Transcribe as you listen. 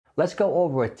Let's go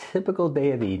over a typical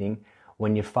day of eating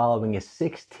when you're following a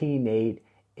 16-8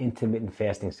 intermittent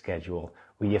fasting schedule,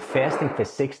 where you're fasting for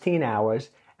 16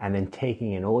 hours and then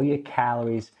taking in all your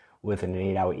calories within an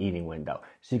 8-hour eating window.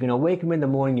 So you're going to wake up in the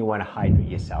morning, you want to hydrate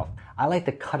yourself. I like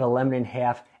to cut a lemon in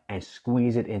half and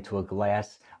squeeze it into a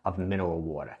glass of mineral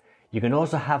water. You can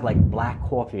also have like black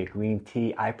coffee or green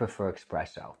tea. I prefer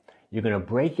espresso. You're going to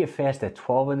break your fast at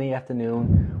 12 in the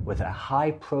afternoon with a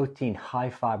high protein, high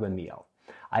fiber meal.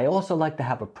 I also like to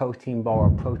have a protein bar or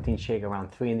protein shake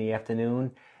around 3 in the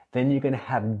afternoon. Then you're going to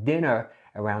have dinner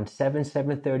around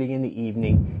 7:30 in the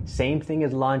evening. Same thing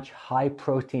as lunch, high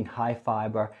protein, high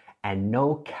fiber, and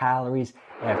no calories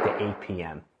after 8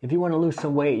 p.m. If you want to lose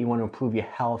some weight, you want to improve your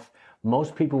health,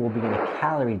 most people will be in a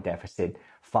calorie deficit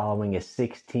following a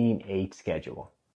 16-8 schedule.